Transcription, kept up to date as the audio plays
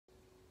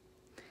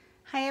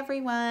Hi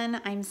everyone,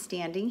 I'm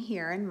standing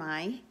here in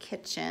my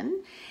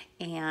kitchen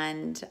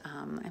and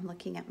I'm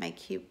looking at my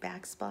cute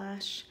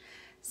backsplash.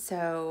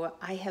 So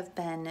I have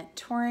been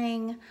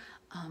touring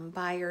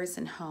buyers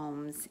and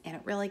homes, and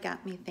it really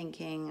got me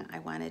thinking. I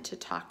wanted to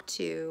talk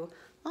to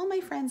all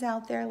my friends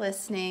out there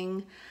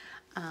listening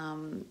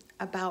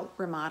about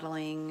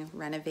remodeling,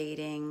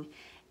 renovating,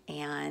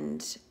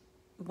 and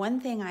one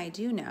thing I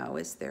do know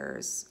is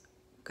there's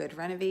good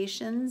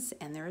renovations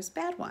and there's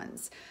bad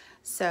ones.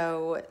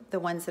 So the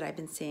ones that I've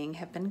been seeing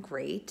have been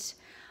great.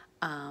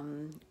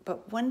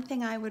 But one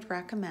thing I would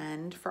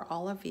recommend for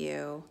all of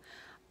you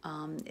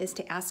is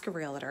to ask a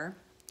realtor,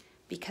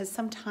 because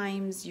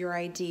sometimes your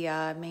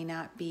idea may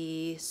not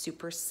be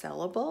super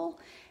sellable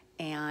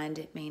and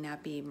it may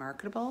not be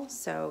marketable.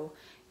 So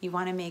you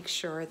want to make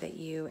sure that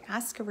you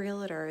ask a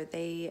realtor.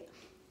 They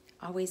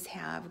always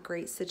have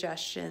great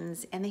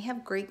suggestions, and they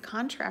have great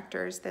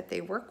contractors that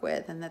they work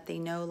with and that they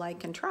know,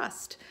 like, and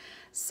trust.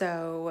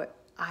 So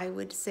I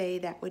would say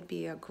that would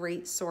be a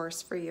great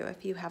source for you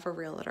if you have a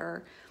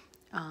realtor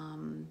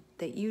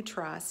that you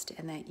trust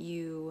and that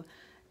you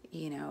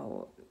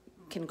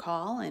can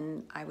call,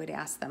 and I would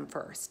ask them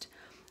first.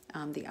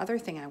 The other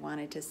thing I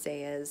wanted to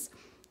say is,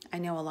 I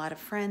know a lot of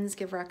friends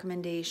give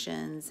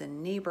recommendations,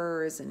 and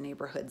neighbors and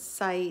neighborhood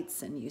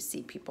sites, and you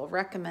see people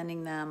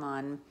recommending them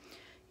on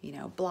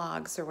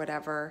blogs or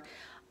whatever.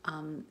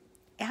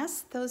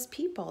 Ask those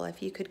people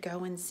if you could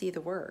go and see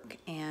the work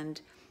and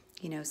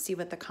see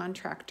what the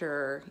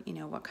contractor,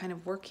 what kind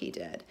of work he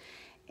did,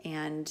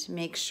 and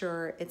make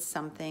sure it's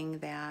something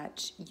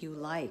that you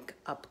like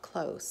up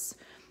close.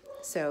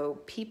 So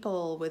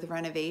people with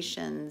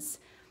renovations,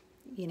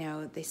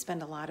 they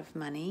spend a lot of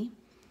money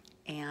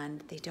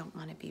and they don't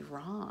want to be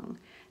wrong.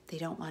 They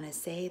don't want to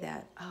say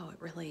that, oh, it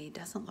really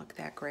doesn't look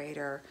that great,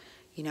 or,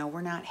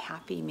 we're not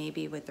happy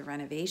maybe with the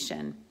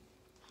renovation.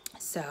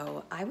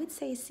 So I would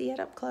say see it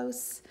up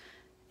close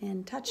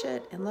and touch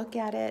it and look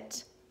at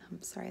it.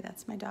 I'm sorry,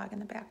 that's my dog in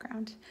the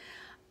background.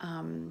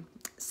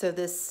 So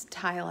this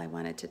tile I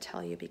wanted to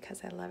tell you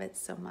because I love it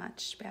so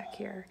much back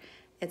here.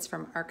 It's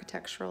from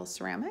Architectural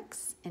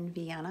Ceramics in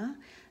Vienna.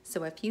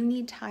 So if you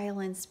need tile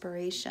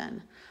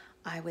inspiration,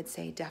 I would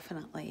say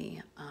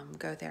definitely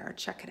go there,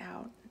 check it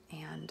out.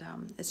 And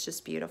it's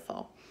just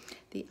beautiful.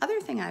 The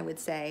other thing I would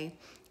say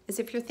is,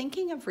 if you're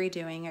thinking of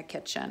redoing a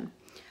kitchen,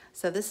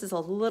 so this is a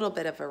little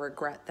bit of a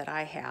regret that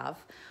I have.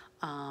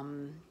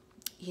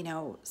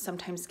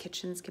 Sometimes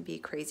kitchens can be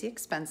crazy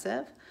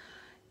expensive.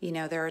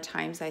 There are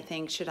times I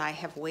think, should I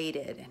have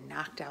waited and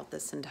knocked out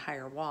this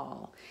entire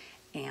wall?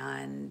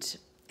 And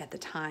at the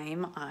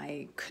time,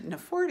 I couldn't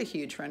afford a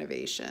huge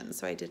renovation,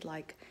 so I did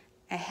like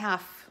a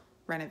half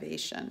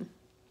renovation.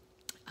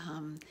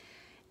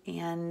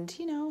 And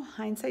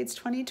hindsight's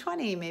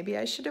 20/20. Maybe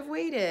I should have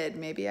waited.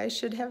 Maybe I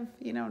should have,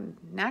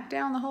 knocked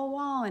down the whole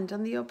wall and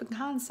done the open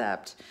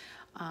concept.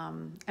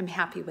 I'm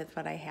happy with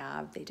what I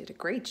have. They did a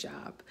great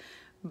job.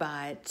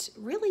 But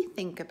really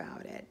think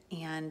about it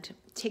and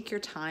take your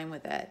time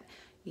with it.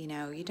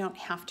 You don't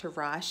have to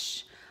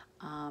rush.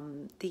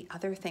 The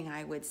other thing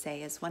I would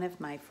say is, one of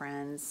my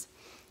friends,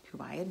 who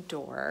I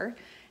adore,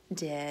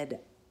 did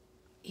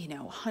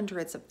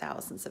hundreds of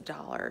thousands of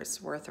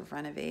dollars worth of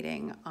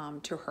renovating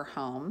to her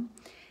home,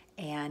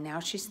 and now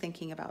she's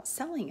thinking about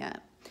selling it.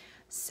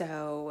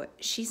 So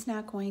she's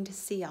not going to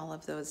see all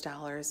of those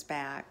dollars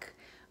back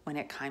when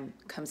it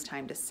comes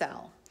time to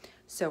sell.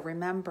 So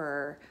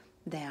remember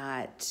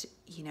that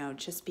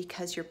just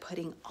because you're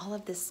putting all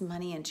of this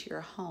money into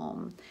your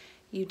home,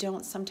 you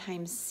don't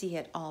sometimes see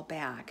it all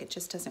back. It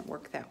just doesn't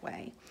work that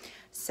way.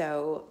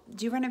 So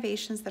do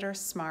renovations that are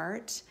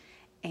smart,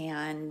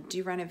 and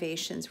do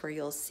renovations where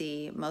you'll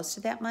see most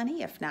of that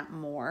money, if not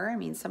more. I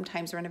mean,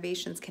 sometimes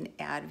renovations can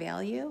add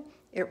value.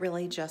 It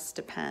really just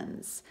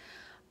depends.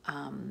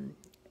 And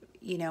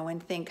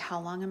think, how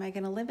long am I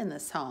going to live in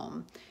this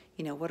home?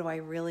 What do I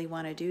really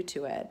want to do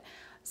to it?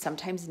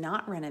 Sometimes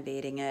not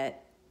renovating it,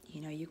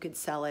 you could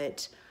sell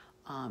it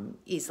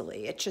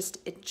easily. It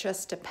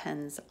just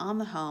depends on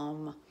the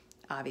home,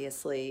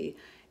 obviously,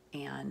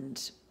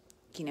 and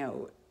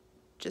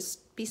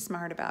just be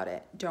smart about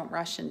it. Don't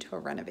rush into a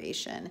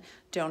renovation.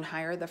 Don't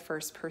hire the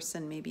first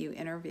person maybe you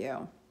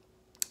interview.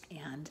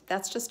 And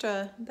that's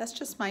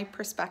just my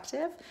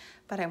perspective,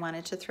 but I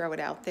wanted to throw it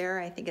out there.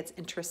 I think it's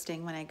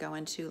interesting when I go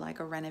into like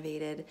a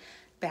renovated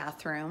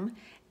bathroom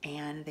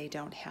and they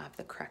don't have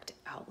the correct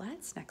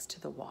outlets next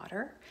to the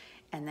water.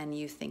 And then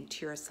you think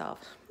to yourself,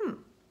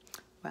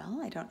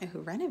 well, I don't know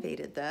who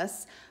renovated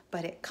this,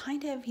 but it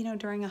kind of,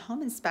 during a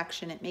home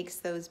inspection, it makes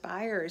those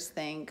buyers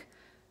think,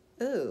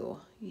 ooh,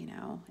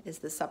 is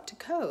this up to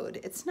code?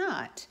 It's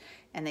not.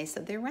 And they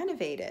said they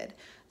renovated.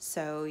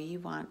 So you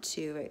want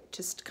to, it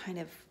just kind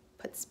of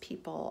puts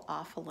people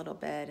off a little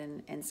bit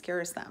and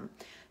scares them.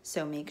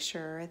 So make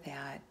sure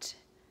that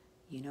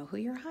you know who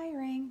you're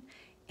hiring.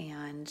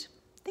 And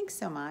thanks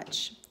so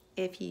much.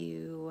 If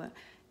you,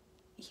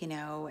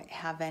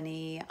 have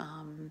any,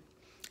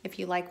 if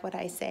you like what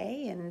I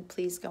say, and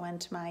please go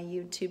into my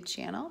YouTube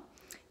channel,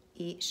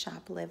 Eat,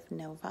 Shop, Live,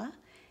 Nova.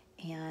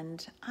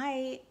 and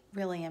I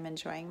really am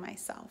enjoying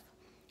myself.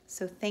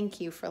 So thank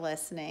you for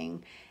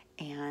listening,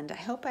 and I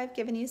hope I've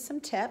given you some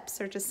tips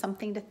or just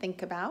something to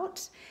think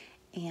about,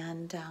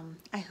 and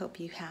I hope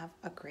you have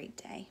a great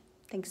day.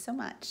 Thanks so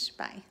much.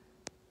 Bye.